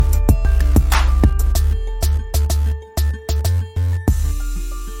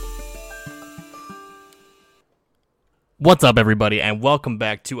What's up, everybody, and welcome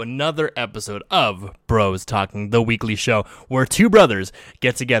back to another episode of Bros Talking, the weekly show where two brothers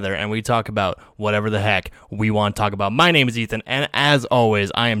get together and we talk about whatever the heck we want to talk about. My name is Ethan, and as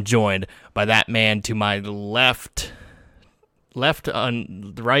always, I am joined by that man to my left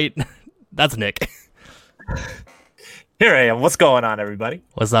on the right. That's Nick. Here I am. What's going on, everybody?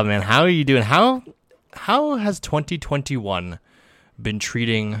 What's up, man? How are you doing? How has 2021 been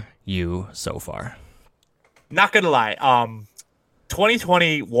treating you so far? Not gonna lie,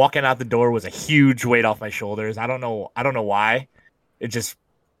 2020 walking out the door was a huge weight off my shoulders. I don't know why. It just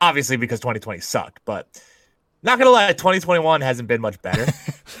obviously because 2020 sucked, but not gonna lie, 2021 hasn't been much better.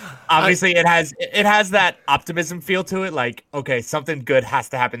 Obviously, it has that optimism feel to it. Like, okay, something good has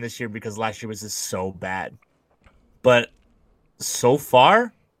to happen this year because last year was just so bad. But so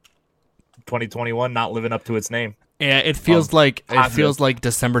far, 2021 not living up to its name. Yeah, it feels like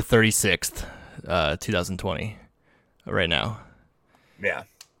December 36th. 2020 right now. Yeah.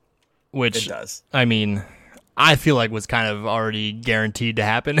 Which it does. I mean, I feel like was kind of already guaranteed to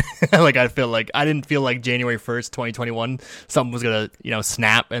happen. I didn't feel like January 1st, 2021 something was going to,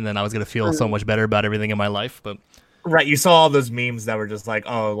 snap and then I was going to feel so much better about everything in my life, but right, you saw all those memes that were just like,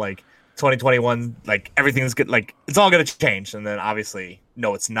 oh, like 2021, like everything's good, like it's all going to change, and then obviously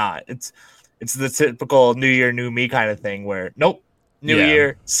no, it's not. It's the typical new year new me kind of thing where nope. New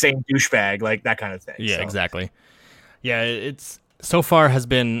year, same douchebag, like that kind of thing. Yeah, so. Exactly. Yeah, it's so far has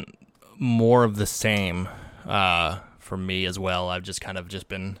been more of the same for me as well. I've just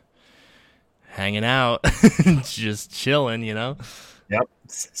been hanging out, just chilling, Yep,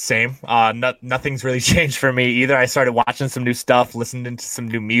 same. Nothing's really changed for me either. I started watching some new stuff, listening to some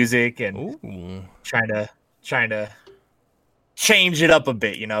new music, and trying to change it up a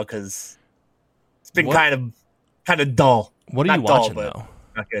bit, because it's been kind of dull. What are you watching though?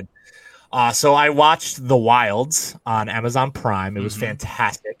 Not good. So I watched The Wilds on Amazon Prime. It was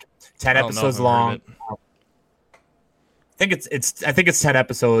fantastic. 10 episodes long. I think it's 10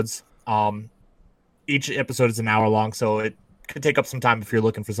 episodes. Each episode is an hour long, so it could take up some time if you're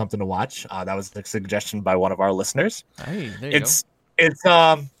looking for something to watch. That was a suggestion by one of our listeners. Hey, there you go. It's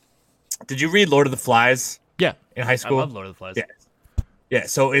did you read Lord of the Flies? Yeah, in high school. I love Lord of the Flies. Yeah.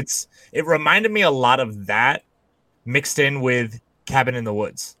 So it reminded me a lot of that, mixed in with Cabin in the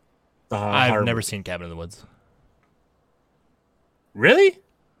Woods. I've never seen Cabin in the Woods. Really?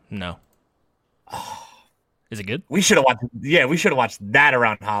 No. Is it good? We should have watched that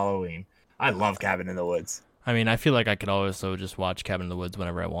around Halloween. I love Cabin in the Woods. I mean, I feel like I could also just watch Cabin in the Woods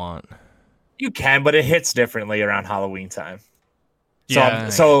whenever I want. You can, but it hits differently around Halloween time.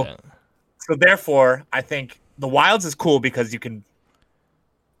 So therefore, I think The Wilds is cool because you can,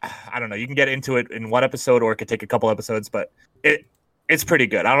 I don't know, you can get into it in one episode or it could take a couple episodes, but it's pretty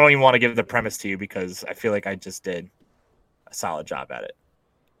good. I don't even want to give the premise to you because I feel like I just did a solid job at it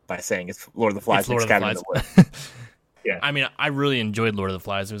by saying it's Lord of the Flies. It's Cabin in the Woods. Yeah. I mean, I really enjoyed Lord of the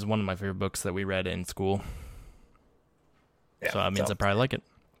Flies. It was one of my favorite books that we read in school. Yeah, so that means I probably like it.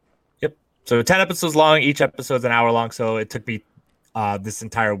 Yep. So 10 episodes long. Each episode's an hour long. So it took me this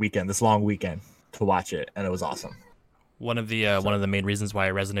long weekend to watch it, and it was awesome. One of the main reasons why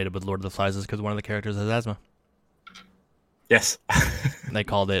I resonated with Lord of the Flies is because one of the characters has asthma. Yes. They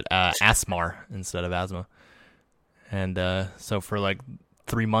called it Asmar instead of asthma. And so for like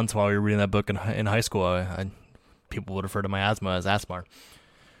 3 months while we were reading that book in high school, people would refer to my asthma as Asmar.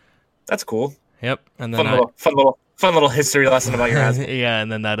 That's cool. Yep. And then fun little history lesson about your asthma. Yeah,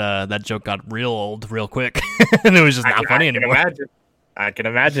 and then that joke got real old real quick, and it was just not funny anymore. I can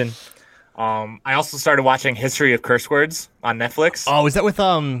imagine. I also started watching History of Curse Words on Netflix. Oh, is that with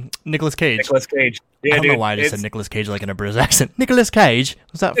Nicolas Cage? Nicolas Cage. Yeah, I don't know why I just said Nicolas Cage like in a British accent. Nicolas Cage.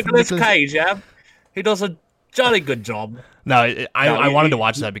 Was that Nicolas Cage? Yeah, he does a jolly good job. No, I wanted to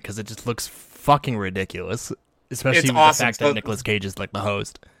watch that because it just looks fucking ridiculous, especially with the fact that Nicolas Cage is like the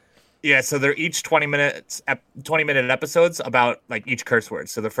host. Yeah, so they're each 20-minute episodes about like each curse word.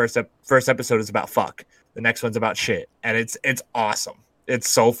 So the first episode is about fuck. The next one's about shit, and it's awesome. It's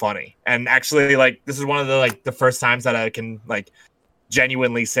so funny. And actually, like, this is one of the first times that I can like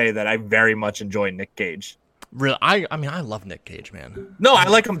genuinely say that I very much enjoy Nick Cage. Really, I mean, I love Nick Cage, man. No, I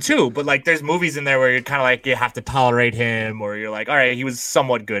like him too, but like, there's movies in there where you're kind of like you have to tolerate him, or you're like, all right, he was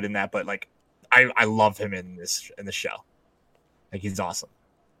somewhat good in that, but like, I love him in the show. Like, he's awesome.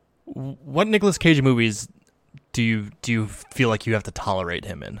 What Nicolas Cage movies do you feel like you have to tolerate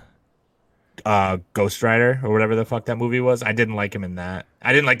him in? Ghost Rider or whatever the fuck that movie was. I didn't like him in that.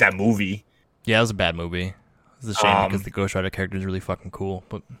 I didn't like that movie. Yeah, it was a bad movie. It's a shame because the Ghost Rider character is really fucking cool.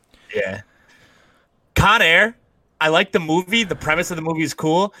 But yeah, Con Air. I like the movie. The premise of the movie is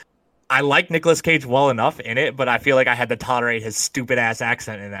cool. I like Nicolas Cage well enough in it, but I feel like I had to tolerate his stupid ass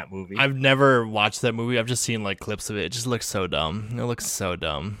accent in that movie. I've never watched that movie. I've just seen like clips of it. It just looks so dumb. It looks so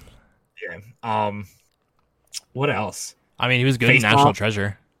dumb. Yeah. What else? I mean, he was good in Face National Off.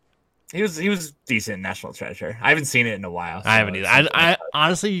 Treasure. He was decent in National Treasure. I haven't seen it in a while. I haven't either. I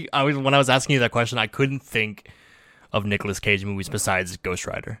honestly, when I was asking you that question, I couldn't think of Nicolas Cage movies besides Ghost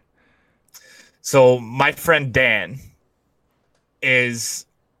Rider. So my friend Dan is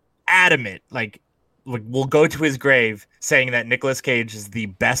adamant, like will go to his grave saying that Nicolas Cage is the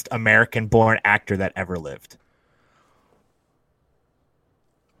best American-born actor that ever lived.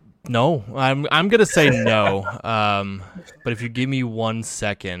 No, I'm gonna say no. But if you give me 1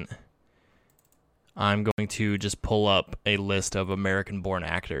 second, I'm going to just pull up a list of American-born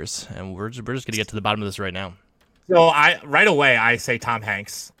actors, and we're just gonna get to the bottom of this right now. So right away I say Tom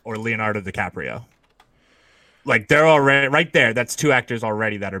Hanks or Leonardo DiCaprio. Like they're already right there. That's two actors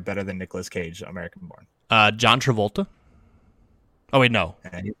already that are better than Nicolas Cage, American-born. John Travolta. Oh wait, no.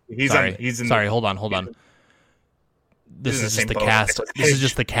 And Sorry, he's in sorry. Hold on. This in the is just same the boat as cast. Nicolas This is Cage.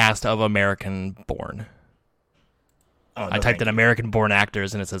 just the cast of American-born. Oh, I typed in American-born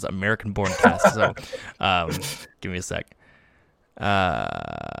actors, and it says American-born cast. So, give me a sec.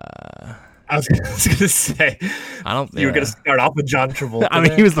 I was gonna say I don't. you were gonna start off with John Travolta. I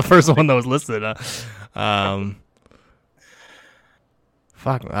mean, he was the first one that was listed. Fuck.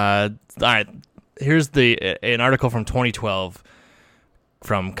 All right. Here's an article from 2012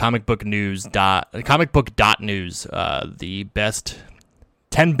 from comicbook.news. The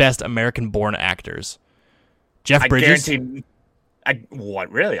 10 best American-born actors. Jeff Bridges. I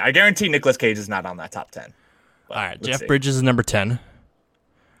guarantee Nicolas Cage is not on that top 10. All right, Jeff Bridges is number 10.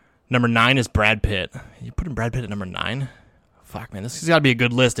 Number 9 is Brad Pitt. You putting Brad Pitt at number 9? Fuck, man, this has got to be a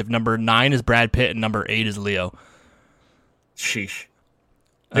good list if number 9 is Brad Pitt and number 8 is Leo. Sheesh.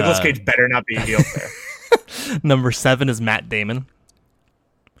 Nicolas Cage better not be up there. Number 7 is Matt Damon.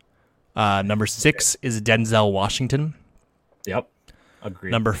 Number 6 is Denzel Washington. Yep,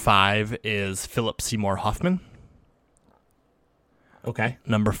 agreed. Number 5 is Philip Seymour Hoffman. Okay.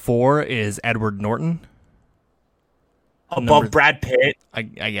 Number 4 is Edward Norton. Above Brad Pitt? I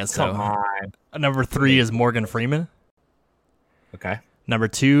guess so. Come on. Number 3 is Morgan Freeman. Okay. Number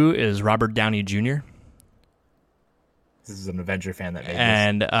 2 is Robert Downey Jr. This is an Avenger fan that made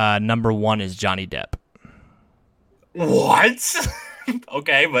And number 1 is Johnny Depp. What?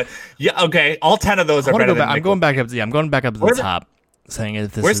 Okay, but yeah, okay. All 10 of those are better than I'm going back up to the top, saying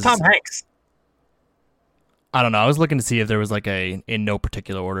if this Where's is, Tom Hanks? I don't know. I was looking to see if there was like a in no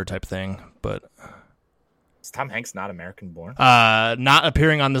particular order type thing, but Is Tom Hanks not American-born? not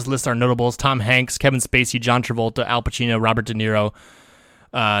appearing on this list are notables: Tom Hanks, Kevin Spacey, John Travolta, Al Pacino, Robert De Niro,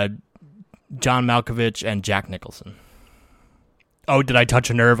 John Malkovich, and Jack Nicholson. Oh, did I touch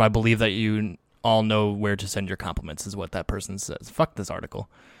a nerve? I believe that you all know where to send your compliments, is what that person says. Fuck this article.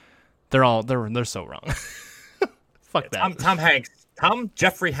 They're so wrong. Fuck that. Tom Hanks.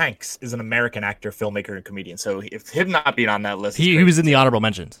 Jeffrey Hanks is an American actor, filmmaker, and comedian. So if him not being on that list, He was in the honorable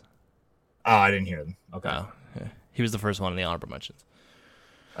mentions. Oh, I didn't hear them. Okay. Oh, yeah. He was the first one in the honorable mentions.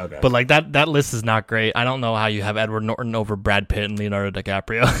 Okay. But like that list is not great. I don't know how you have Edward Norton over Brad Pitt and Leonardo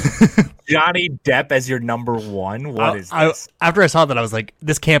DiCaprio. Johnny Depp as your number 1. What is this? After I saw that, I was like,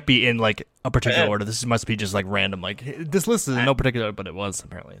 this can't be in like a particular order. This must be just like random. Like this list is in no particular, but it was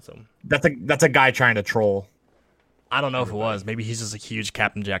apparently. So That's a guy trying to troll. I don't know if it was. Maybe he's just a huge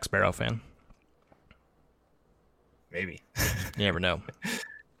Captain Jack Sparrow fan. Maybe. You never know.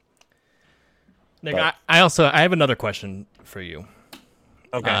 Nick, I have another question for you.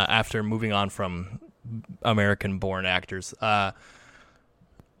 Okay. After moving on from American-born actors,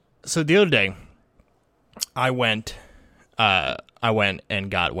 so the other day, I went and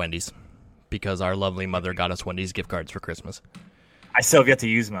got Wendy's because our lovely mother got us Wendy's gift cards for Christmas. I still have yet to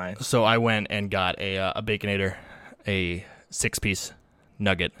use mine. So I went and got a Baconator, a 6-piece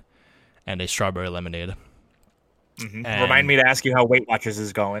nugget, and a strawberry lemonade. Mm-hmm. Remind me to ask you how Weight Watchers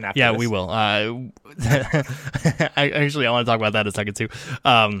is going after Yeah, this. we will. I want to talk about that in a second too.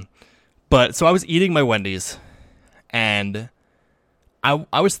 But so I was eating my Wendy's, and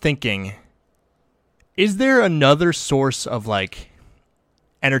I was thinking, is there another source of like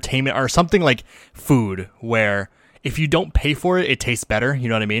entertainment or something like food where if you don't pay for it, it tastes better? You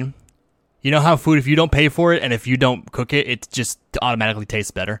know what I mean? You know how food, if you don't pay for it and if you don't cook it, it just automatically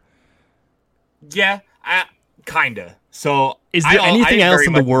tastes better? Yeah, kinda. So is there anything else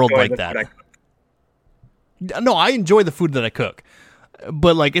in the world like that? No, I enjoy the food that I cook,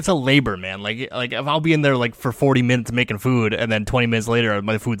 but like it's a labor, man. Like if I'll be in there like for 40 minutes making food, and then 20 minutes later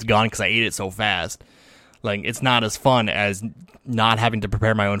my food's gone because I ate it so fast. Like, it's not as fun as not having to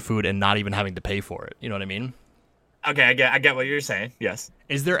prepare my own food and not even having to pay for it. You know what I mean? Okay, I get what you're saying. Yes.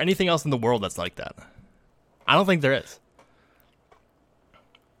 Is there anything else in the world that's like that? I don't think there is.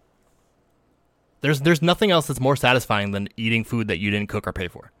 There's nothing else that's more satisfying than eating food that you didn't cook or pay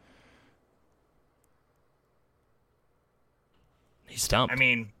for. He's stumped. I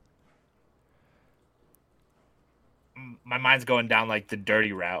mean, my mind's going down like the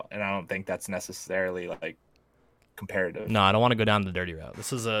dirty route, and I don't think that's necessarily like comparative. No, I don't want to go down the dirty route.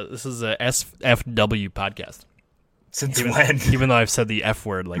 This is a SFW podcast. Since when? Even though I've said the F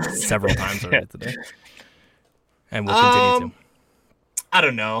word like several times already today, and we'll continue to. I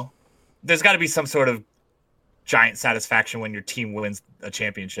don't know. There's got to be some sort of giant satisfaction when your team wins a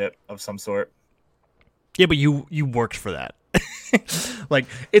championship of some sort. Yeah, but you worked for that. Like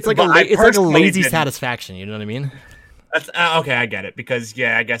it's like But it's like a lazy didn't. satisfaction. You know what I mean? That's okay. I get it because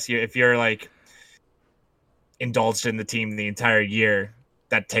I guess if you're like indulged in the team the entire year,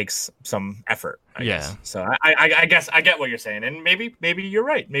 that takes some effort. I guess. So I guess I get what you're saying, and maybe you're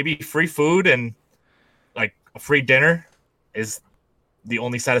right. Maybe free food and like a free dinner is the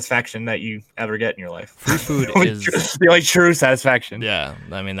only satisfaction that you ever get in your life. Free food is the only true satisfaction. Yeah,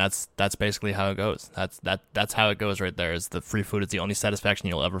 I mean that's basically how it goes. That's how it goes right there. Is the free food is the only satisfaction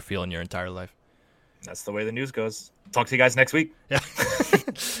you'll ever feel in your entire life. That's the way the news goes. Talk to you guys next week. Yeah,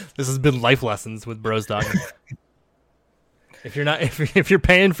 this has been life lessons with Bros Talking. If you're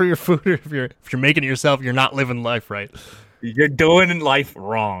paying for your food, or if you're making it yourself, you're not living life right. You're doing life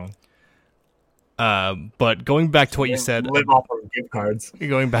wrong. But going back to what you said, live off of gift cards.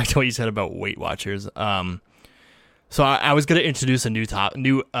 Going back to what you said about Weight Watchers, so I was gonna introduce a new topic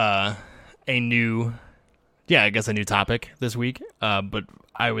this week. But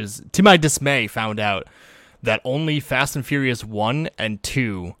I was, to my dismay, found out that only Fast and Furious 1 and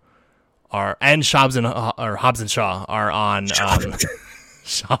 2 and Hobbs and Shaw are on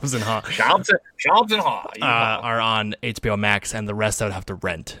Hobbs and Haw are on HBO Max, and the rest I would have to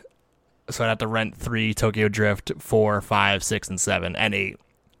rent. So I'd have to rent 3, Tokyo Drift, 4, 5, 6, and 7, and 8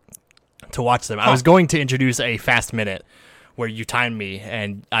 to watch them. I was going to introduce a fast minute where you time me,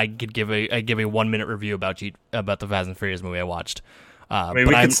 and I could give a 1-minute review about the Fast and Furious movie I watched. I mean,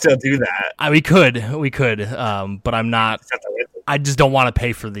 we could still do that. We could, but I'm not. I just don't want to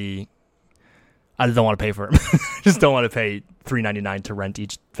pay for the. I just don't want to pay for it. I just don't want to pay $3.99 to rent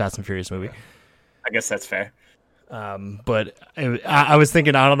each Fast and Furious movie. I guess that's fair. But I was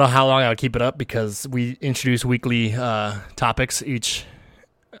thinking, I don't know how long I'll keep it up because we introduce weekly topics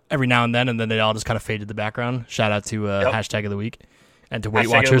every now and then they all just kind of fade to the background. Shout out to hashtag of the week and to Weight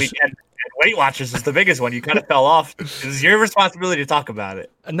Watchers. And Weight Watchers is the biggest one. You kind of fell off. It was your responsibility to talk about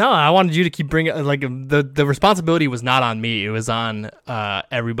it. No, I wanted you to keep bringing the responsibility was not on me. It was on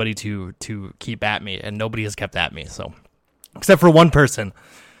everybody to keep at me, and nobody has kept at me. So, except for one person,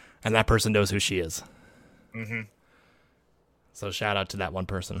 and that person knows who she is. Mm-hmm. So shout out to that one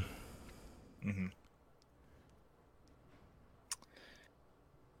person. Mm-hmm.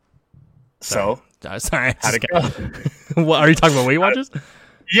 So, sorry. How'd it go? What are you talking about? Weight Watchers?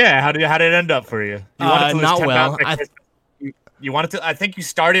 Yeah. How did it end up for you? You wanted to lose not 10 well. pounds you wanted to. I think you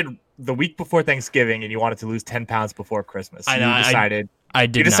started the week before Thanksgiving, and you wanted to lose 10 pounds before Christmas. I know. You decided.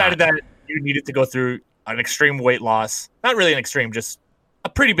 You decided that you needed to go through an extreme weight loss. Not really an extreme, just a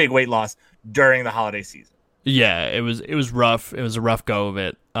pretty big weight loss during the holiday season. Yeah, it was rough. It was a rough go of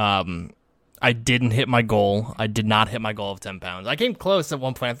it. I didn't hit my goal. I did not hit my goal of 10 pounds. I came close at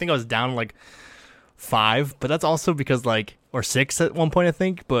one point. I think I was down like 5, but that's also because or 6 at one point, I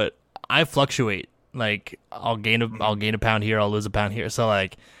think. But I fluctuate. Like I'll gain a pound here, I'll lose a pound here. So I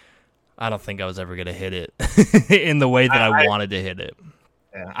don't think I was ever gonna hit it in the way that I wanted to hit it.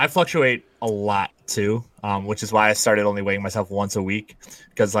 Yeah, I fluctuate a lot too, which is why I started only weighing myself once a week.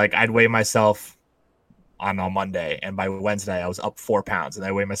 Because I'd weigh myself on a Monday, and by Wednesday I was up 4 pounds, and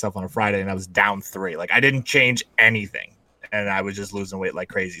I weighed myself on a Friday and I was down 3. I didn't change anything, and I was just losing weight like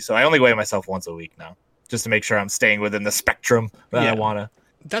crazy. So I only weigh myself once a week now, just to make sure I'm staying within the spectrum that I wanna.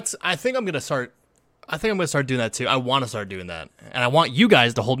 I think I'm gonna start doing that too. I want to start doing that, and I want you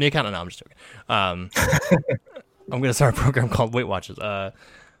guys to hold me accountable. No, I'm just joking. I'm gonna start a program called Weight Watchers.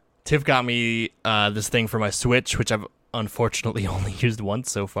 Tiff got me this thing for my Switch, which I've unfortunately only used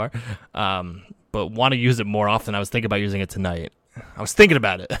once so far. But want to use it more often. I was thinking about using it tonight. I was thinking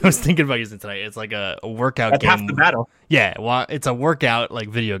about it. I was thinking about using it tonight. It's like a workout That's game. half the battle. Yeah, well, it's a workout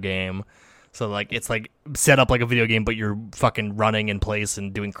video game. So it's set up like a video game, but you're fucking running in place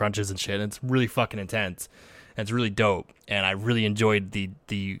and doing crunches and shit. And it's really fucking intense. And it's really dope. And I really enjoyed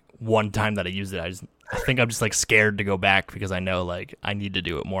the one time that I used it. I think I'm just scared to go back because I know I need to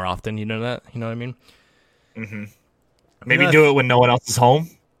do it more often. You know that? You know what I mean? Mm-hmm. Maybe do it when no one else is home,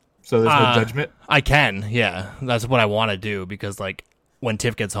 so there's no Uh, judgment. I can, yeah. That's what I want to do because, like, when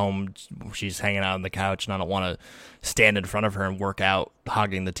Tiff gets home, she's hanging out on the couch, and I don't want to stand in front of her and work out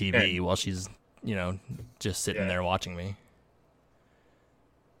hogging the TV while she's, just sitting there watching me.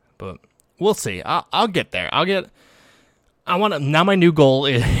 But we'll see. I'll get there. I want to. Now my new goal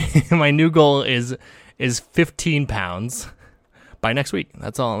is 15 pounds by next week.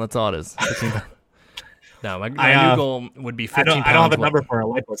 That's all it is. 15 pounds. No, my new goal would be 15 pounds. I don't have a number for a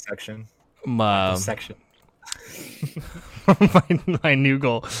liposuction. Liposuction. my new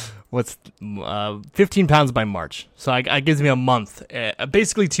goal was 15 pounds by March. So it gives me a month,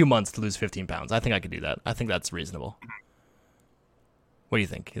 basically 2 months to lose 15 pounds. I think I could do that. I think that's reasonable. What do you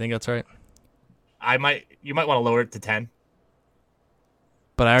think? You think that's right? You might want to lower it to 10.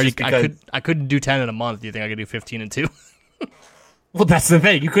 But I couldn't do 10 in a month. Do you think I could do 15 in 2? Well, that's the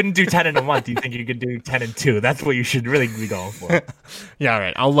thing. You couldn't do 10 in a month. You think you could do 10 in 2? That's what you should really be going for. Yeah, all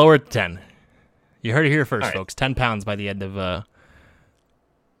right. I'll lower it to 10. You heard it here first, right. folks. 10 pounds by the end of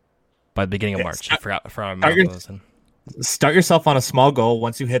by the beginning of March. I forgot for Start yourself on a small goal.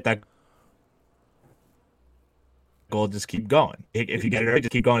 Once you hit that goal, just keep going. If you get it right,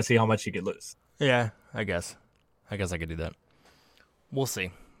 just keep going to see how much you could lose. Yeah, I guess I could do that. We'll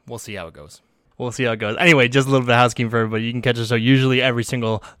see. We'll see how it goes. Anyway, just a little bit of housekeeping for everybody. You can catch the show usually every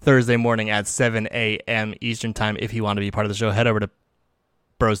single Thursday morning at 7 a.m. Eastern time. If you want to be part of the show, head over to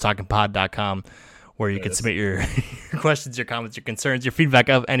brostalkingpod.com where you can submit your questions, your comments, your concerns, your feedback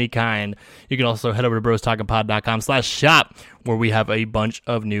of any kind. You can also head over to brostalkingpod.com/shop where we have a bunch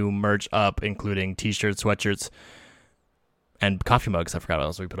of new merch up, including t-shirts, sweatshirts, and coffee mugs. I forgot what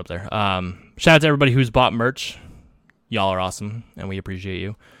else we put up there. Shout out to everybody who's bought merch. Y'all are awesome, and we appreciate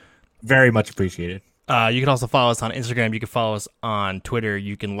you. Very much appreciated. You can also follow us on Instagram. You can follow us on Twitter.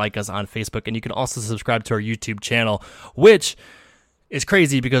 You can like us on Facebook. And you can also subscribe to our YouTube channel, which is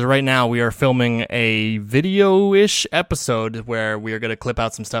crazy because right now we are filming a video-ish episode where we are going to clip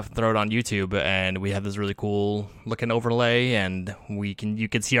out some stuff and throw it on YouTube. And we have this really cool looking overlay, and you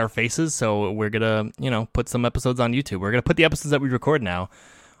can see our faces. So we're going to, put some episodes on YouTube. We're going to put the episodes that we record now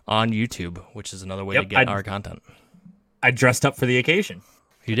on YouTube, which is another way to get our content. I dressed up for the occasion.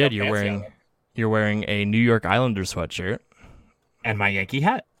 You did. You're wearing a New York Islanders sweatshirt and my Yankee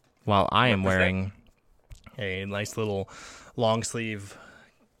hat, while I am wearing a nice little long sleeve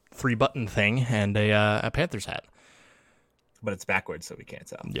 3-button thing and a Panthers hat. But it's backwards, so we can't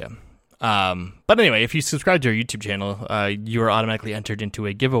tell. Yeah. But anyway, if you subscribe to our YouTube channel, you are automatically entered into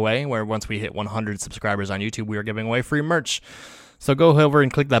a giveaway where once we hit 100 subscribers on YouTube, we are giving away free merch. So go over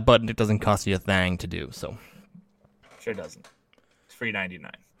and click that button. It doesn't cost you a thing to do. So sure doesn't. It's free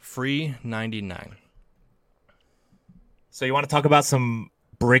 99. Free 99. So you want to talk about some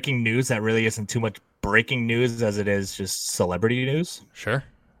breaking news that really isn't too much breaking news as it is just celebrity news? Sure.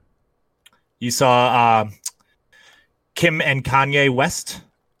 You saw Kim and Kanye West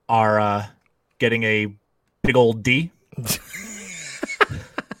are getting a big old D.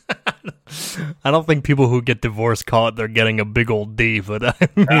 I don't think people who get divorced call it they're getting a big old D, but I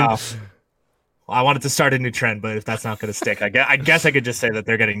mean... I wanted to start a new trend, but if that's not going to stick, I guess I could just say that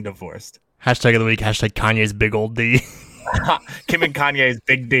they're getting divorced. Hashtag of the week, hashtag Kanye's big old D. Kim and Kanye's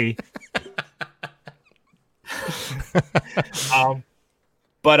big D.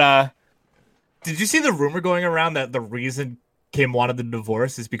 But did you see the rumor going around that the reason Kim wanted the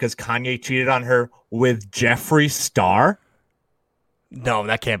divorce is because Kanye cheated on her with Jeffree Star? No,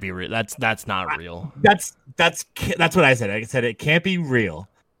 that can't be real. That's not real. That's what I said. I said it can't be real.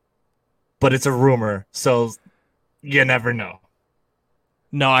 But it's a rumor, so you never know.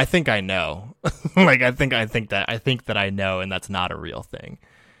 No, I think I know. I think that I know, and that's not a real thing.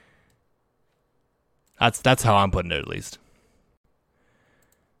 That's how I'm putting it, at least.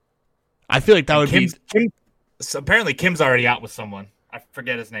 I feel like that would be. So apparently, Kim's already out with someone. I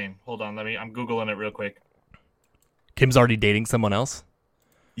forget his name. Hold on, I'm googling it real quick. Kim's already dating someone else?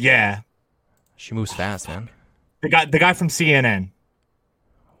 Yeah. She moves fast, man. The guy from CNN.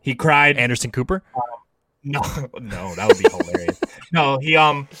 He cried. Anderson Cooper? No, that would be hilarious. No,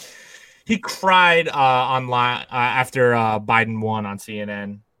 he cried online after Biden won on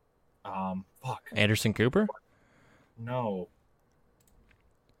CNN. Fuck. Anderson Cooper? No.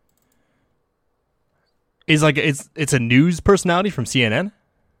 It's a news personality from CNN?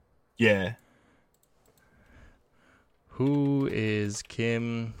 Yeah. Who is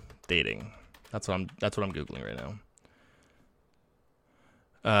Kim dating? That's what I'm googling right now.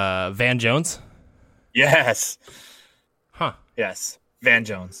 Van Jones? Yes. Huh. Yes. Van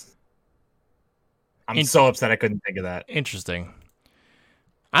Jones. I'm so upset I couldn't think of that. Interesting.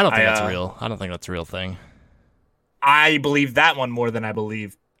 I don't think that's real. I don't think that's a real thing. I believe that one more than I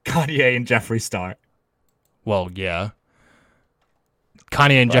believe Kanye and Jeffree Star. Well, yeah.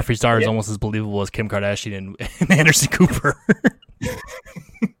 Kanye and Jeffree Star is yeah. almost as believable as Kim Kardashian and Anderson Cooper.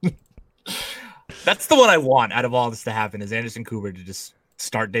 That's the one I want out of all this to happen, is Anderson Cooper to just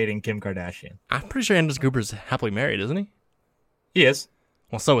start dating Kim Kardashian. I'm pretty sure Anderson Cooper's happily married, isn't he? He is.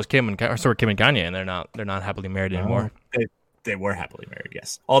 Well, so was Kim and Kanye, and they're not happily married anymore. They were happily married,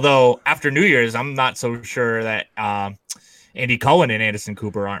 yes. Although after New Year's, I'm not so sure that Andy Cohen and Anderson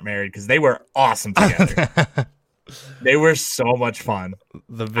Cooper aren't married, because they were awesome together. They were so much fun.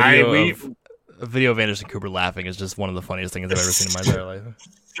 The video of Anderson Cooper laughing is just one of the funniest things I've ever seen in my entire life.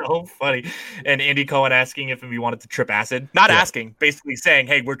 So funny. And Andy Cohen asking if we wanted to trip acid. Not asking, basically saying,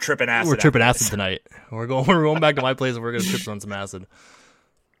 hey, we're tripping acid. We're tripping acid tonight. We're going back to my place and we're going to trip on some acid.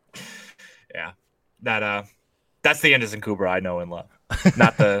 Yeah. That's the Anderson Cooper I know and love.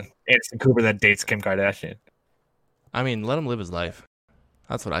 Not the Anderson Cooper that dates Kim Kardashian. I mean, let him live his life.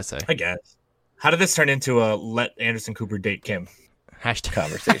 That's what I say. I guess. How did this turn into a let Anderson Cooper date Kim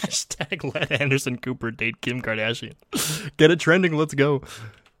conversation? Hashtag let Anderson Cooper date Kim Kardashian. Get it trending. Let's go.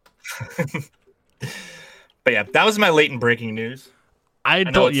 But yeah, that was my late and breaking news. I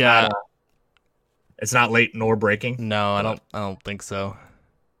don't. Yeah, it's not late nor breaking. No, I don't think so.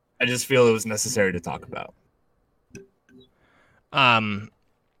 I just feel it was necessary to talk about.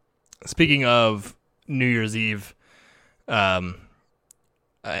 Speaking of New Year's Eve, New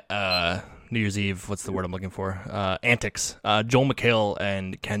Year's Eve, what's the word I'm looking for? Antics. Joel McHale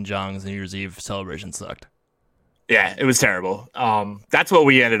and Ken Jeong's New Year's Eve celebration sucked. Yeah, it was terrible. That's what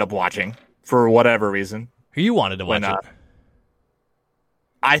we ended up watching for whatever reason. You wanted to watch it.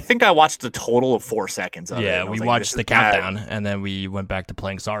 I think I watched a total of 4 seconds of it. Yeah, we watched the countdown, and then we went back to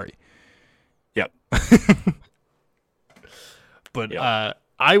playing Sorry. Yep. But yep.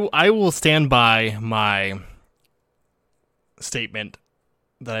 I will stand by my statement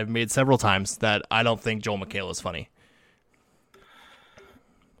that I've made several times that I don't think Joel McHale is funny.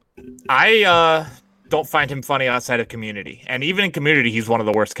 I don't find him funny outside of Community. And even in Community, he's one of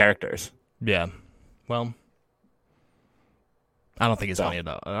the worst characters. Yeah. Well, I don't think he's funny at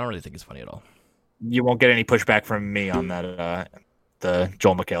all. I don't really think he's funny at all. You won't get any pushback from me on that, the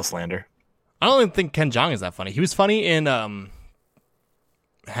Joel McHale slander. I don't even think Ken Jeong is that funny. He was funny in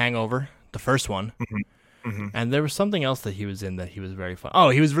Hangover, the first one. Mm-hmm. Mm-hmm. And there was something else that he was in that he was very funny. Oh,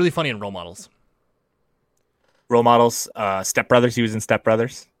 he was really funny in Role Models. Role Models, Step Brothers. He was in Step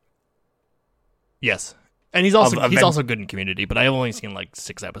Brothers. Yes, and he's also good in Community. But I've only seen like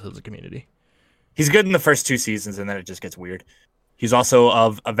 6 episodes of Community. He's good in the first 2 seasons, and then it just gets weird. He's also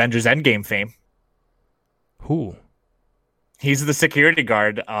of Avengers Endgame fame. Who? He's the security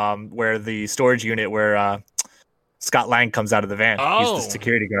guard, where the storage unit where Scott Lang comes out of the van. Oh, he's the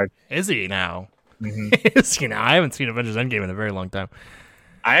security guard. Is he now? Mm-hmm. Is he now? I haven't seen Avengers Endgame in a very long time.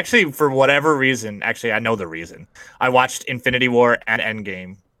 I actually, for whatever reason, I know the reason. I watched Infinity War and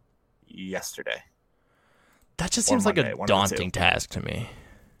Endgame yesterday. That just seems Monday, like a daunting task to me.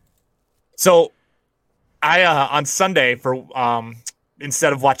 So, I on Sunday for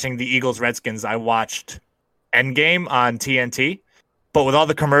instead of watching the Eagles Redskins, I watched Endgame on TNT. But with all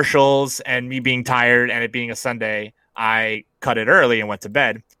the commercials and me being tired and it being a Sunday, I cut it early and went to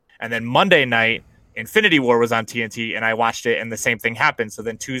bed. And then Monday night, Infinity War was on TNT, and I watched it, and the same thing happened. So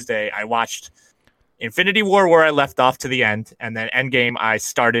then Tuesday, I watched Infinity War where I left off to the end, and then Endgame, I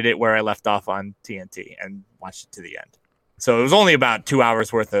started it where I left off on TNT and watched it to the end. So it was only about 2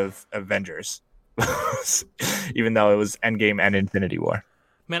 hours worth of Avengers, even though it was Endgame and Infinity War.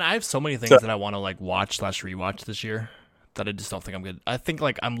 Man, I have so many things that I want to like watch/rewatch this year that I just don't think I'm good. I think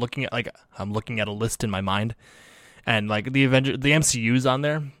like I'm looking at a list in my mind, and like the MCU's on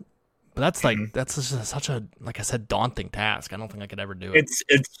there. But that's like that's just such a, like I said, daunting task. I don't think I could ever do it.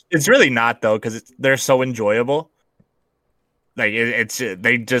 It's really not though, because they're so enjoyable. Like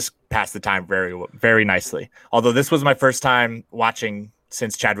they just pass the time very very nicely. Although this was my first time watching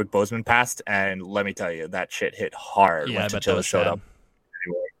since Chadwick Boseman passed, and let me tell you, that shit hit hard. Yeah, I bet that was showed up.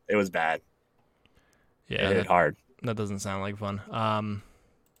 It was bad. Yeah, it hit hard. That doesn't sound like fun.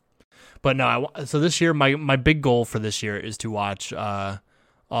 But no, so this year my big goal for this year is to watch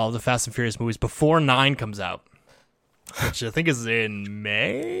all the Fast and Furious movies before 9 comes out, which I think is in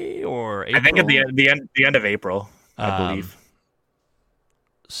May or April. I think at the end of April, I believe.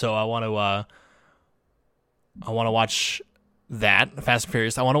 So I want to watch that Fast and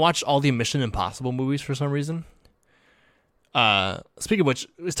Furious. I want to watch all the Mission Impossible movies for some reason. Speaking of which,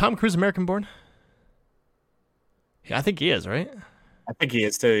 is Tom Cruise American born? Yeah, I think he is, right? I think he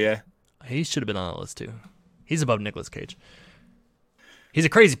is too. Yeah, he should have been on that list too. He's above Nicolas Cage. He's a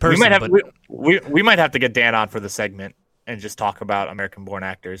crazy person. We might have to get Dan on for the segment and just talk about American-born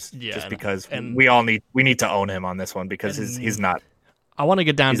actors. Yeah, just because we need to own him on this one because he's not. I want to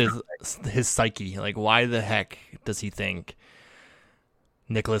get down to his psyche. Like, why the heck does he think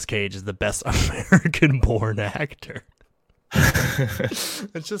Nicolas Cage is the best American-born actor? That's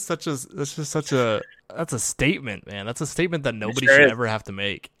a statement, man. That's a statement that nobody should ever have to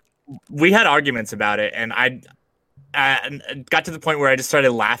make. We had arguments about it, and I got to the point where I just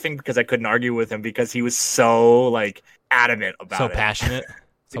started laughing because I couldn't argue with him because he was so like adamant about it. Passionate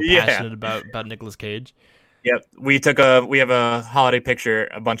about Nicolas Cage. Yep. We have a holiday picture,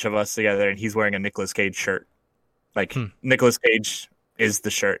 a bunch of us together, and he's wearing a Nicolas Cage shirt. Like Nicolas Cage is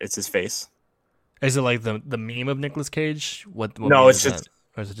the shirt. It's his face. Is it like the meme of Nicolas Cage? What no, it's just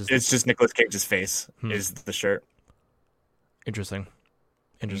it's just Nicolas Cage's face is the shirt. Interesting.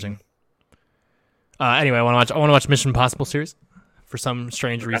 Anyway, I want to watch Mission Impossible series for some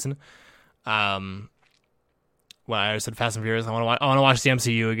strange reason. Well, I said Fast and Furious. I want to watch the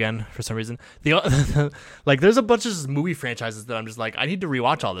MCU again for some reason. Like, there's a bunch of movie franchises that I'm just like, I need to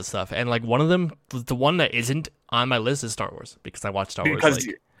rewatch all this stuff. And like one of them, the one that isn't on my list is Star Wars because I watched Star Wars. Star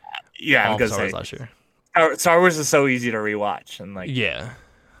Wars last year. Star Wars is so easy to rewatch, and like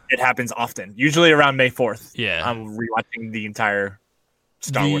it happens often. Usually around May 4th. Yeah, I'm rewatching the entire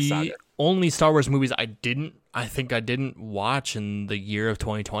Star Wars saga. Only Star Wars movies I didn't watch in the year of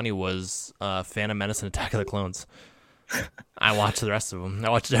 2020 was Phantom Menace and Attack of the Clones. I watched the rest of them. I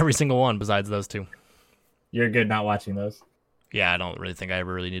watched every single one besides those two. You're good not watching those? Yeah, I don't really think I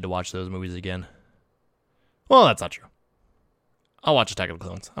ever really need to watch those movies again. Well, that's not true. I'll watch Attack of the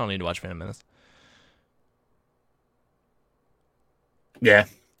Clones. I don't need to watch Phantom Menace. Yeah.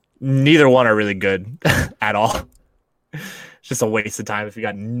 Neither one are really good at all. It's just a waste of time if you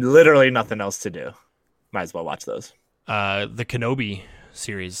got literally nothing else to do. Might as well watch those. The Kenobi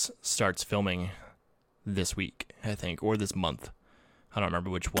series starts filming this week, I think, or this month. I don't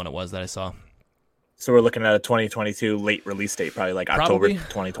remember which one it was that I saw. So we're looking at a 2022 late release date, probably like October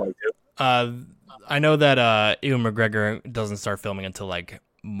 2022. I know that Ewan McGregor doesn't start filming until like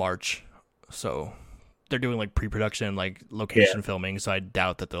March, so they're doing like pre-production, like location filming. So I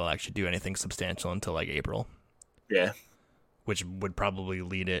doubt that they'll actually do anything substantial until like April. Yeah. Which would probably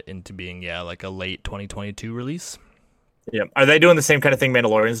lead it into being, like a late 2022 release. Yeah. Are they doing the same kind of thing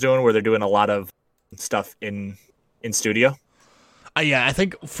Mandalorian's doing, where they're doing a lot of stuff in studio? Yeah, I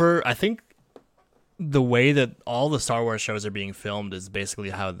think the way that all the Star Wars shows are being filmed is basically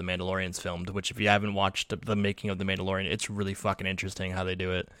how the Mandalorian's filmed, which if you haven't watched the making of the Mandalorian, it's really fucking interesting how they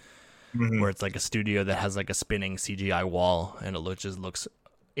do it. Mm-hmm. Where it's like a studio that has like a spinning CGI wall, and it just looks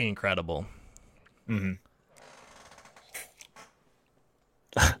incredible. Mm-hmm.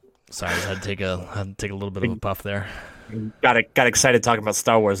 Sorry, I had to take a little bit of a puff there. Got excited talking about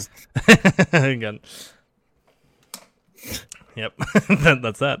Star Wars. Again. Yep,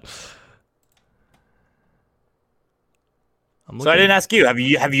 that's that. So I didn't ask you. Have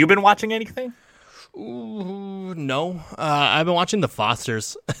you been watching anything? Ooh, no. I've been watching The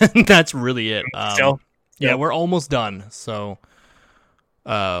Fosters. That's really it. Yeah, we're almost done. So,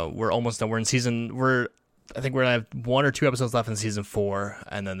 we're almost done. I think we're gonna have 1 or 2 episodes left in season 4,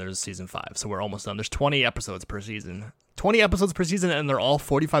 and then there's season 5. So we're almost done. There's 20 episodes per season. 20 episodes per season, and they're all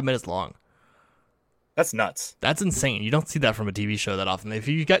 45 minutes long. That's nuts. That's insane. You don't see that from a TV show that often. If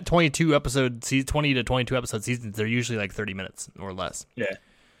you get 20 to 22 episode seasons, they're usually like 30 minutes or less. Yeah.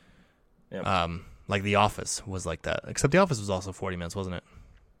 Like The Office was like that. Except The Office was also 40 minutes, wasn't it?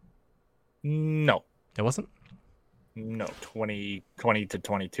 No. It wasn't? No, 20 to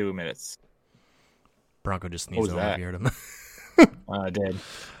 22 minutes. Bronco just sneezed. I heard him. I did.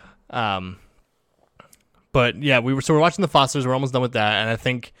 But yeah, we're watching The Fosters. We're almost done with that, and I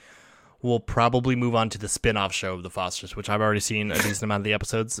think we'll probably move on to the spin-off show of The Fosters, which I've already seen a decent amount of the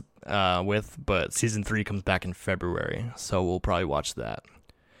episodes with. But season 3 comes back in February, so we'll probably watch that.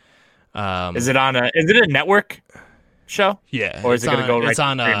 Is it a network show? Yeah, or is it going to go right? It's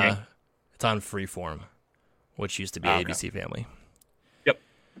on Freeform, which used to be ABC Family.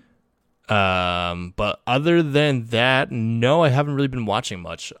 But other than that, no, I haven't really been watching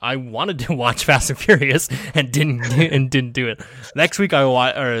much. I wanted to watch Fast and Furious and didn't do it. Next week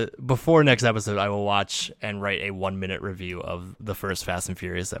before next episode, I will watch and write a 1-minute review of the first Fast and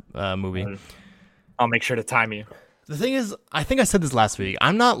Furious movie. I'll make sure to time you. The thing is, I think I said this last week,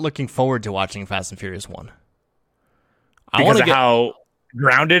 I'm not looking forward to watching Fast and Furious 1. Because of how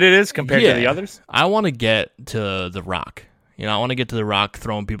grounded it is compared to the others? I want to get to The Rock. I want to get to The Rock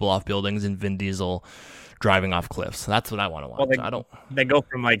throwing people off buildings and Vin Diesel driving off cliffs. That's what I want to watch. Well, they go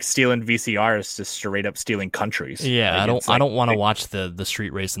from like stealing VCRs to straight up stealing countries. Yeah, like, I don't want to watch the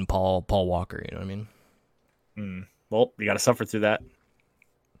street race and Paul Walker. You know what I mean? Well, you got to suffer through that.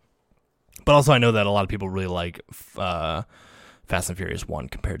 But also, I know that a lot of people really like Fast and Furious 1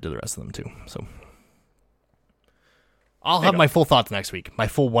 compared to the rest of them too. So I'll have my full thoughts next week. My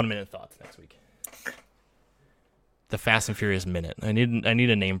full 1 minute thoughts next week. The Fast and Furious minute. I need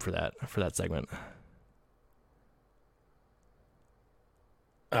a name for that segment.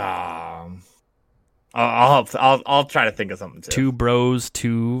 I'll try to think of something too. 2 bros,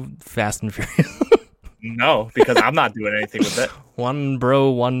 2 Fast and Furious. No, because I'm not doing anything with it. 1 bro,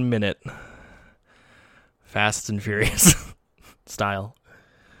 1 minute. Fast and Furious style.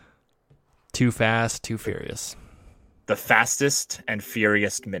 2 fast, 2 furious. The fastest and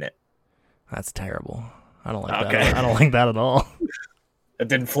furious minute. That's terrible. I don't like that. I don't like that at all. It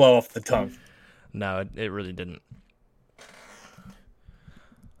didn't flow off the tongue. No, it really didn't.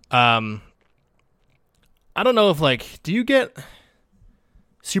 I don't know if do you get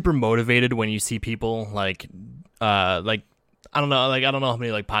super motivated when you see people I don't know how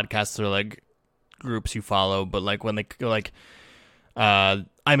many podcasts or groups you follow, but when they go I'm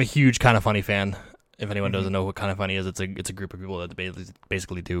a huge Kind of Funny fan. If anyone doesn't know what Kind of Funny is, it's a group of people that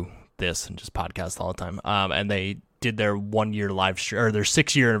basically do this and just podcast all the time. And they did their 1 year live stream or their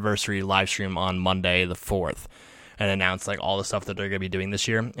 6 year anniversary live stream on Monday the 4th. And announced all the stuff that they're gonna be doing this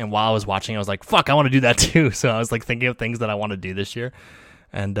year. And while I was watching, I was like, "Fuck, I want to do that too." So I was thinking of things that I want to do this year.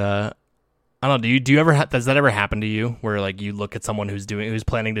 And I don't know. Do you ever does that ever happen to you where you look at someone who's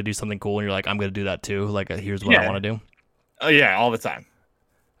planning to do something cool and you're like, "I'm gonna do that too." Here's what I want to do. Oh yeah, all the time.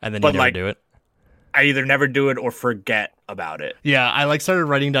 And then you never do it. I either never do it or forget about it. Yeah, I started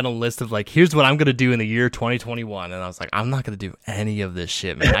writing down a list of here's what I'm gonna do in the year 2021, and I was like, I'm not gonna do any of this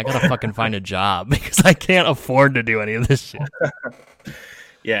shit, man. I gotta fucking find a job because I can't afford to do any of this shit.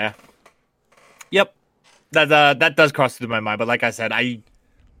 Yeah. Yep. That does cross through my mind, but like I said, I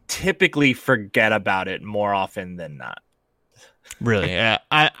typically forget about it more often than not. Really? Yeah.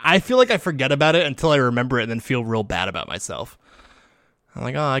 I feel like I forget about it until I remember it and then feel real bad about myself. I'm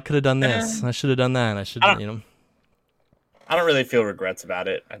like, oh, I could have done this. I should have done that. I should, I don't really feel regrets about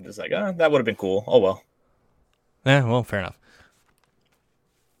it. I'm just like, oh, that would have been cool. Oh, well. Yeah, well, fair enough.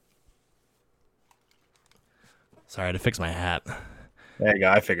 Sorry, I had to fix my hat. There you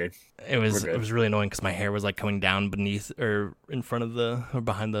go. I figured. It was really annoying because my hair was coming down beneath or in front of or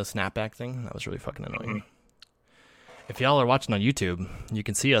behind the snapback thing. That was really fucking annoying. Mm-hmm. If y'all are watching on YouTube, you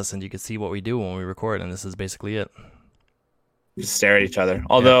can see us and you can see what we do when we record, and this is basically it. Just stare at each other.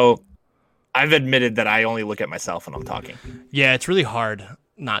 Although I've admitted that I only look at myself when I'm talking. Yeah, it's really hard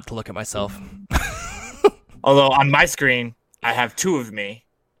not to look at myself. Although on my screen, I have 2 of me,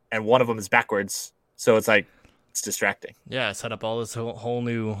 and one of them is backwards. So it's it's distracting. Yeah, I set up all this whole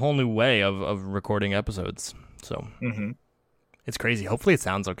new way of recording episodes. So It's crazy. Hopefully it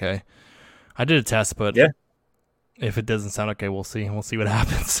sounds okay. I did a test, but if it doesn't sound okay, we'll see. We'll see what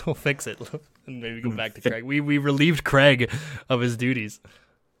happens. We'll fix it and maybe go back to Craig. We relieved Craig of his duties.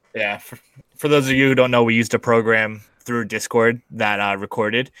 Yeah. For those of you who don't know, we used a program through Discord that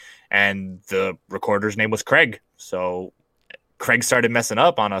recorded, and the recorder's name was Craig. So Craig started messing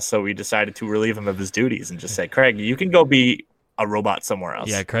up on us, so we decided to relieve him of his duties and just say, Craig, you can go be a robot somewhere else.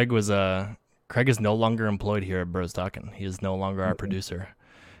 Yeah, Craig is no longer employed here at Bros Talking. He is no longer our producer.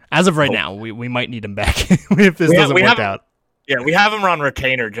 As of right now, we might need him back if this doesn't work out. Yeah, we have him on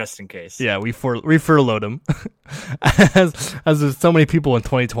retainer just in case. Yeah, we furloughed him. as there's so many people in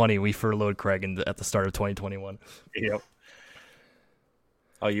 2020, we furloughed Craig at the start of 2021. Yep.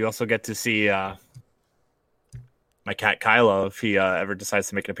 Oh, you also get to see my cat Kylo. If he ever decides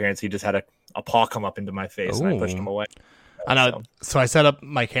to make an appearance, he just had a paw come up into my face and I pushed him away. I know. So I set up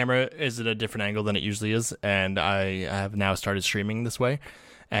my camera is at a different angle than it usually is, and I have now started streaming this way.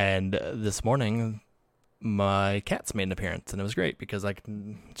 And this morning, my cats made an appearance, and it was great because I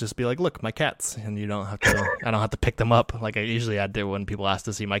can just be like, "Look, my cats," and I don't have to pick them up like I usually had to when people ask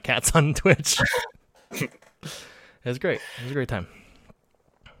to see my cats on Twitch. It was great. It was a great time.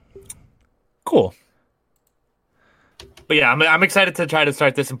 Cool. But yeah, I'm excited to try to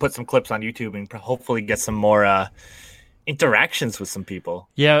start this and put some clips on YouTube and hopefully get some more interactions with some people.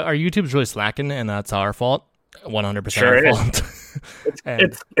 Yeah, our YouTube's really slacking, and that's our fault. 100% sure our fault.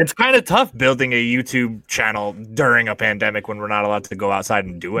 It's kind of tough building a YouTube channel during a pandemic when we're not allowed to go outside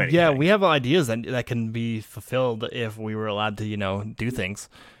and do anything. Yeah, we have ideas that can be fulfilled if we were allowed to, do things.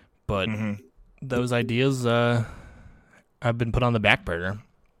 But those ideas have been put on the back burner.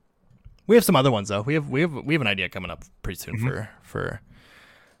 We have some other ones though. We have an idea coming up pretty soon for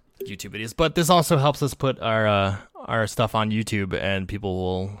YouTube videos. But this also helps us put our stuff on YouTube, and people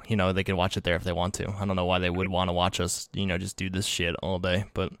will, they can watch it there if they want to. I don't know why they would want to watch us, just do this shit all day,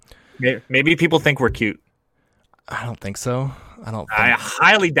 but maybe people think we're cute. I don't think so. I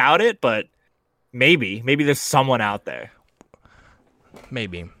highly doubt it, but maybe there's someone out there.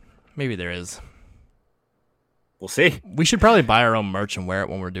 Maybe there is. We'll see. We should probably buy our own merch and wear it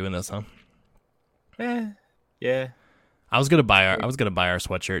when we're doing this, huh? Yeah. I was gonna buy our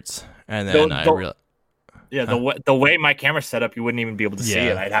sweatshirts, and then I realized. Yeah, the way my camera's set up, you wouldn't even be able to see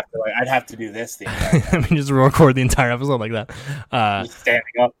it. I'd have to do this thing. I mean, just record the entire episode like that.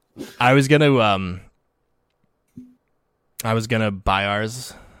 Standing up. I was gonna buy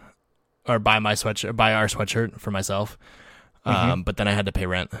ours, or buy our sweatshirt for myself. But then I had to pay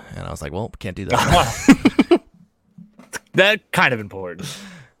rent, and I was like, well, can't do that. That kind of important.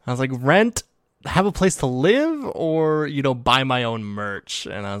 I was like, rent, have a place to live, or buy my own merch.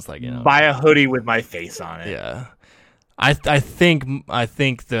 And I was like, buy a hoodie with my face on it. Yeah, I think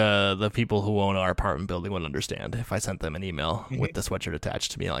the people who own our apartment building would understand if I sent them an email with the sweatshirt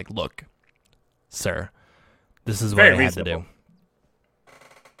attached to me, like, look, sir, this is what I had to do.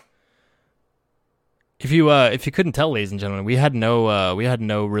 If you couldn't tell, ladies and gentlemen, we had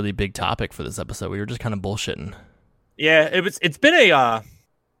no really big topic for this episode. We were just kind of bullshitting. Yeah, it's been a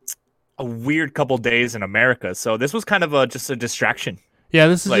weird couple days in America, so this was kind of just a distraction. Yeah,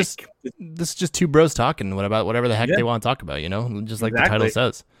 this is just two bros talking. What about whatever the heck they want to talk about? Just like the title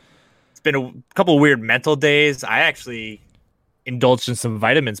says. It's been a couple weird mental days. I actually indulged in some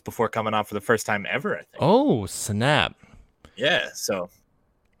vitamins before coming on for the first time ever, I think. Oh, snap! Yeah, so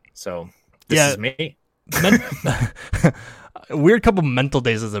this is me. Weird couple mental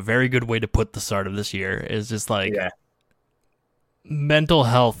days is a very good way to put the start of this year. Is just like mental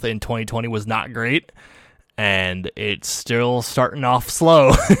health in 2020 was not great, and it's still starting off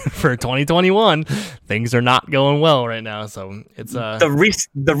slow for 2021. Things are not going well right now, so it's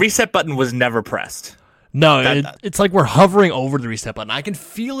the reset button was never pressed. No, it's like we're hovering over the reset button. I can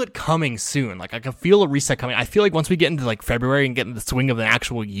feel it coming soon. Like I can feel a reset coming. I feel like once we get into like February and get in the swing of the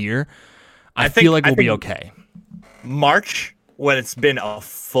actual year, I feel like we'll be okay. March, when it's been a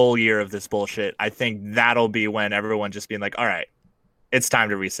full year of this bullshit, I think that'll be when everyone just being like, all right, it's time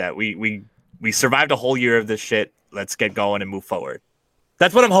to reset. We survived a whole year of this shit. Let's get going and move forward.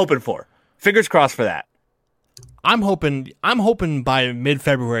 That's what I'm hoping for. Fingers crossed for that. I'm hoping by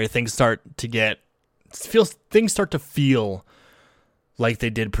mid-February things start to feel like they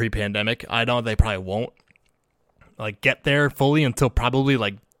did pre-pandemic. I know they probably won't like get there fully until probably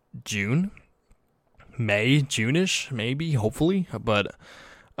like June. May, June-ish, maybe, hopefully, but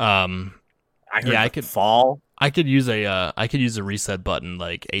I could fall. I could use a reset button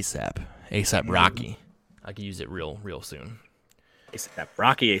like ASAP Rocky. I could use it real soon. ASAP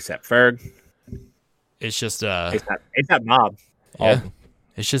Rocky, ASAP Ferg. It's just ASAP Mob. Yeah,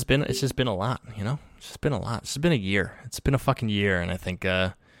 it's just been a lot, It's just been a lot. It's just been a year. It's been a fucking year, and I think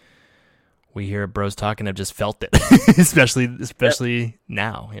we here at Bros Talking have just felt it, especially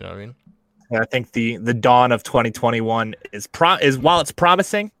now. You know what I mean? I think the dawn of 2021 is while it's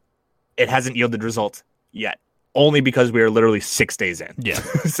promising, it hasn't yielded results yet. Only because we are literally 6 days in. Yeah.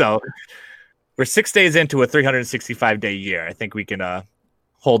 So we're 6 days into a 365-day year. I think we can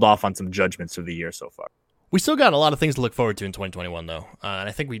hold off on some judgments of the year so far. We still got a lot of things to look forward to in 2021, though. And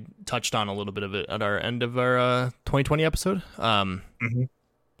I think we touched on a little bit of it at our end of our 2020 episode. So,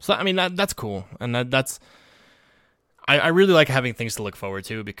 I mean, that's cool. And that's... I really like having things to look forward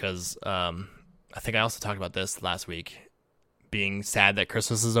to because I think I also talked about this last week, being sad that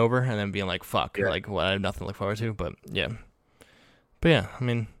Christmas is over and then being like, fuck, like, well, I have nothing to look forward to. But yeah, I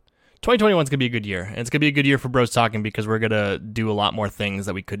mean, 2021 is going to be a good year. And it's going to be a good year for Bros Talking because we're going to do a lot more things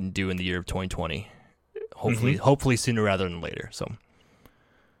that we couldn't do in the year of 2020. Hopefully sooner rather than later. So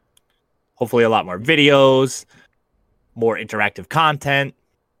hopefully a lot more videos, more interactive content.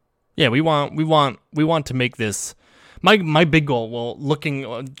 Yeah, we want to make this my big goal. Well,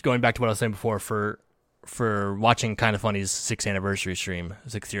 going back to what I was saying before for watching Kind of Funny's 6th year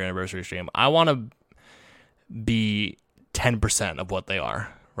anniversary stream, I want to be 10% of what they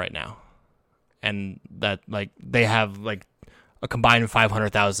are right now, and that like they have like a combined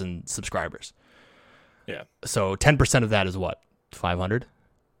 500,000 subscribers. Yeah. So 10% of that is what? 500?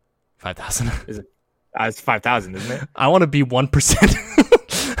 5,000? Is it? It's 5,000, isn't it? I want to be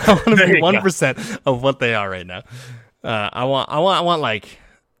 1%. I want to be 1% of what they are right now. I want like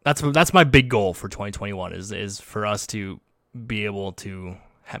that's my big goal for 2021 is for us to be able to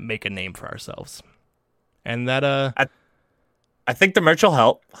make a name for ourselves, and that I think the merch will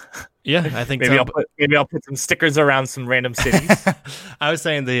help. Yeah, I think maybe I'll put some stickers around some random cities. I was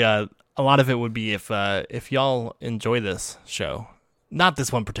saying a lot of it would be if y'all enjoy this show, not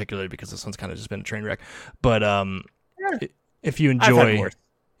this one particularly because this one's kind of just been a train wreck, but if you enjoy,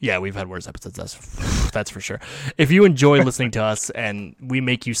 yeah, we've had worse episodes. That's for sure. If you enjoy listening to us and we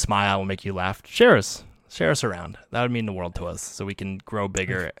make you smile and make you laugh, share us around. That would mean the world to us, so we can grow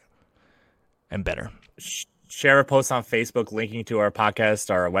bigger and better. Share a post on Facebook linking to our podcast,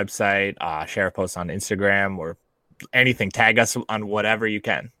 our website, share a post on Instagram or anything. Tag us on whatever you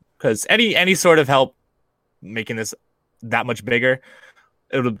can. Because any sort of help making this that much bigger,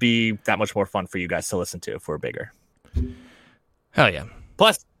 it'll be that much more fun for you guys to listen to if we're bigger. Hell yeah.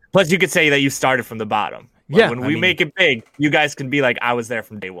 Plus you could say that you started from the bottom. Yeah. When we make it big, you guys can be like, I was there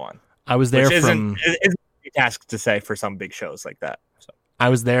from day one. I was there isn't a task to say for some big shows like that. So. I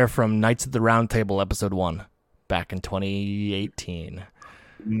was there from Knights at the Round Table episode 1. Back in 2018.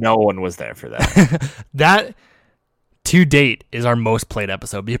 No one was there for that. That, to date, is our most played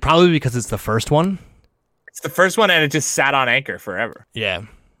episode. Probably because it's the first one. It's the first one, and it just sat on Anchor forever. Yeah.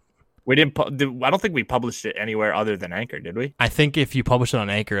 We didn't. I don't think we published it anywhere other than Anchor, did we? I think if you publish it on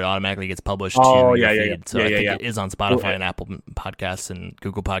Anchor, it automatically gets published to your feed. Yeah. So I think it is on Spotify and Apple Podcasts and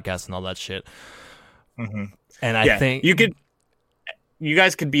Google Podcasts and all that shit. Mm-hmm. And I think you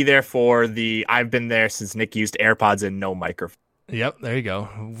guys could be there for I've been there since Nick used AirPods and no microphone. Yep, there you go.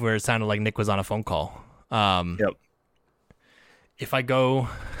 Where it sounded like Nick was on a phone call. Yep. If I go,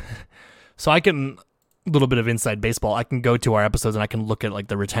 so I can, a little bit of inside baseball, I can go to our episodes and I can look at like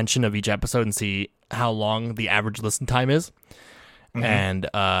the retention of each episode and see how long the average listen time is. Mm-hmm.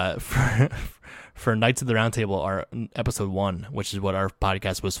 And for Knights of the Round Table, our episode 1, which is what our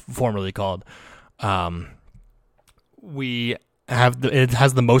podcast was formerly called, it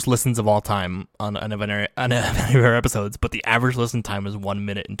has the most listens of all time on any of our episodes, but the average listen time is 1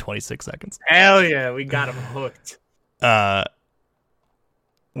 minute and 26 seconds. Hell yeah, we got them hooked.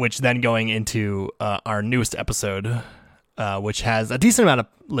 Which then going into our newest episode, which has a decent amount of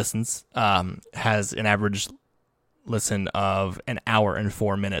listens, has an average listen of 1 hour and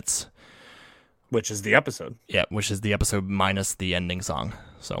 4 minutes. Which is the episode. Yeah, which is the episode minus the ending song.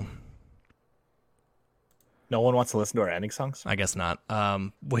 So... No one wants to listen to our ending songs? I guess not.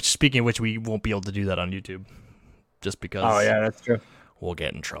 Speaking of which, we won't be able to do that on YouTube. Just because... Oh, yeah, that's true. We'll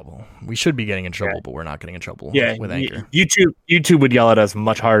get in trouble. We should be getting in trouble, but we're not getting in trouble with Anchor. YouTube would yell at us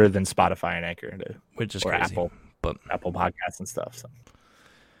much harder than Spotify and Anchor. Which is or crazy. Apple Podcasts and stuff. So.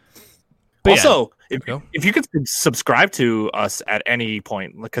 But also, if you could subscribe to us at any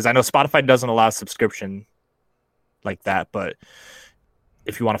point, because I know Spotify doesn't allow subscription like that, but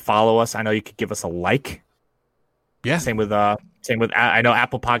if you want to follow us, I know you could give us a like. Yeah. Same with I know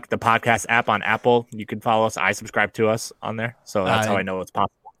the podcast app on Apple. You can follow us. I subscribe to us on there, so that's how I know it's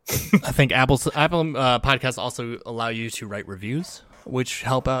possible. I think Apple podcasts also allow you to write reviews, which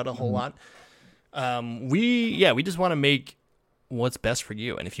help out a whole lot. We just want to make what's best for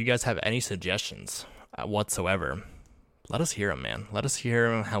you, and if you guys have any suggestions whatsoever, let us hear them, man. Let us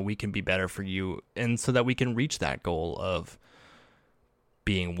hear how we can be better for you, and so that we can reach that goal of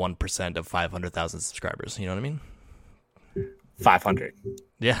being 1% of 500,000 subscribers. You know what I mean? 500.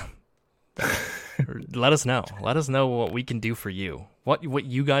 Yeah. Let us know. Let us know what we can do for you. What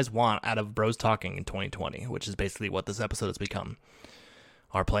you guys want out of Bros Talking in 2020, which is basically what this episode has become.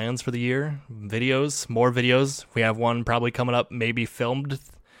 Our plans for the year, videos, more videos. We have one probably coming up, maybe filmed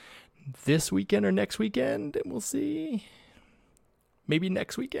this weekend or next weekend. We'll see. Maybe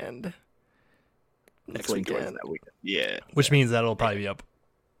next weekend. Next weekend. That weekend. Yeah. Which means that'll probably be up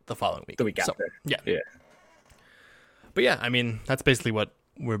the following week. The week after. Yeah. Yeah. But yeah, I mean, that's basically what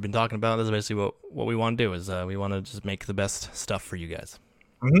we've been talking about. That's basically what we want to do is we want to just make the best stuff for you guys.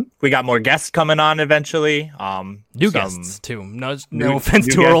 Mm-hmm. We got more guests coming on eventually. New guests too. No offense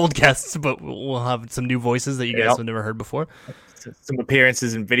to our old guests, but we'll have some new voices that you guys have never heard before. Some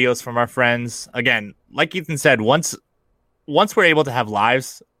appearances and videos from our friends. Again, like Ethan said, once we're able to have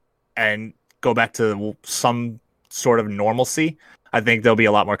lives and go back to some sort of normalcy, I think there'll be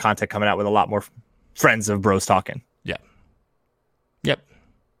a lot more content coming out with a lot more friends of Bros Talking.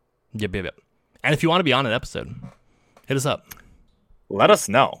 Yep. And if you want to be on an episode, hit us up. Let us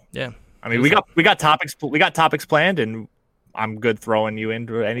know. Yeah. I mean, we got topics planned, and I'm good throwing you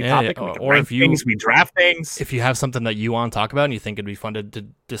into any topic. Yeah. Or if we draft things. If you have something that you want to talk about and you think it'd be fun to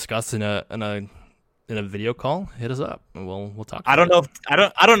discuss in a video call, hit us up and we'll talk. I don't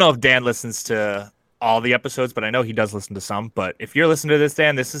know if Dan listens to all the episodes, but I know he does listen to some. But if you're listening to this,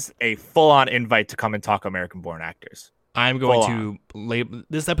 Dan, this is a full-on invite to come and talk American-born actors. I'm going to label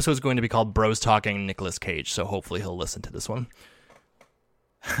this episode is going to be called Bros Talking Nicolas Cage, so hopefully he'll listen to this one.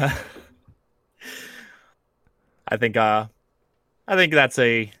 I think that's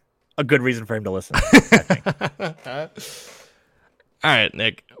a good reason for him to listen. All right,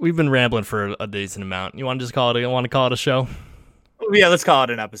 Nick, we've been rambling for a decent amount. You want to just call it a show? Yeah, let's call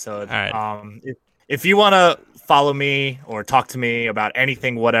it an episode. All right. If you want to follow me or talk to me about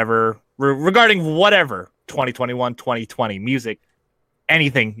anything, whatever, regarding whatever, 2021, 2020, music,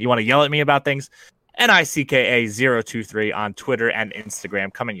 anything, you want to yell at me about things, NICKA023 on Twitter and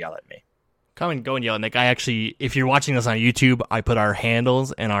Instagram. Come and yell at me. Go and yell at Nick. If you're watching this on YouTube, I put our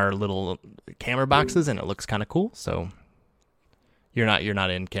handles in our little camera boxes, and it looks kind of cool, so... You're not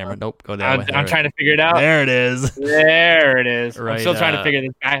in camera. Nope. Go that way. I'm trying to figure it out. There it is. Right, I'm still trying to figure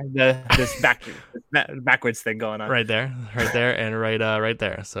this backwards thing going on. Right there, and right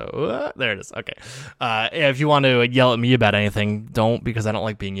there. So there it is. Okay. If you want to yell at me about anything, don't, because I don't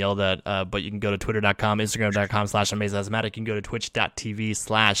like being yelled at. But you can go to twitter.com, instagram.com/amazonasthmatic. You can go to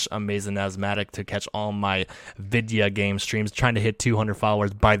twitch.tv/amazonasthmatic to catch all my video game streams. Trying to hit 200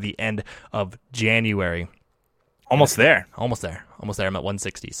 followers by the end of January. Almost there. I'm at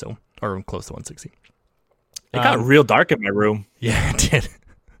 160, or I'm close to 160. It got real dark in my room. Yeah, it did.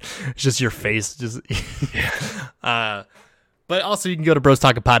 It's just your face. But also you can go to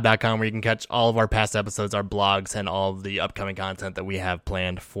brostalkingpod.com where you can catch all of our past episodes, our blogs, and all of the upcoming content that we have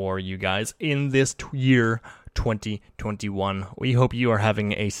planned for you guys in this year 2021. We hope you are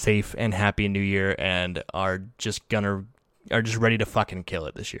having a safe and happy new year and are just ready to fucking kill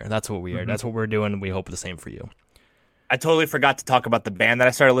it this year. That's what we are. Mm-hmm. That's what we're doing. We hope the same for you. I totally forgot to talk about the band that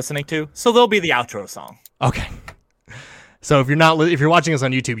I started listening to, so there'll be the outro song. Okay. So if you're watching us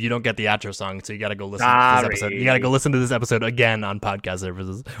on YouTube, you don't get the outro song, so you got to go listen to this episode. You got to go listen to this episode again on podcast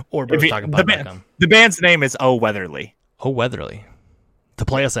services or brostalkingpod.com. The band's name is Oh Weatherly. Oh Weatherly. To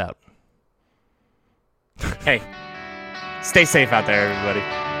play us out. Hey, stay safe out there, everybody.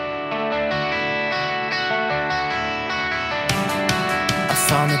 I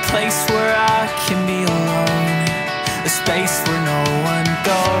found a place where I can be alone. A space where no one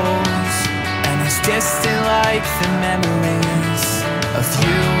goes, and it's distant like the memories of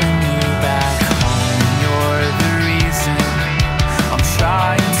you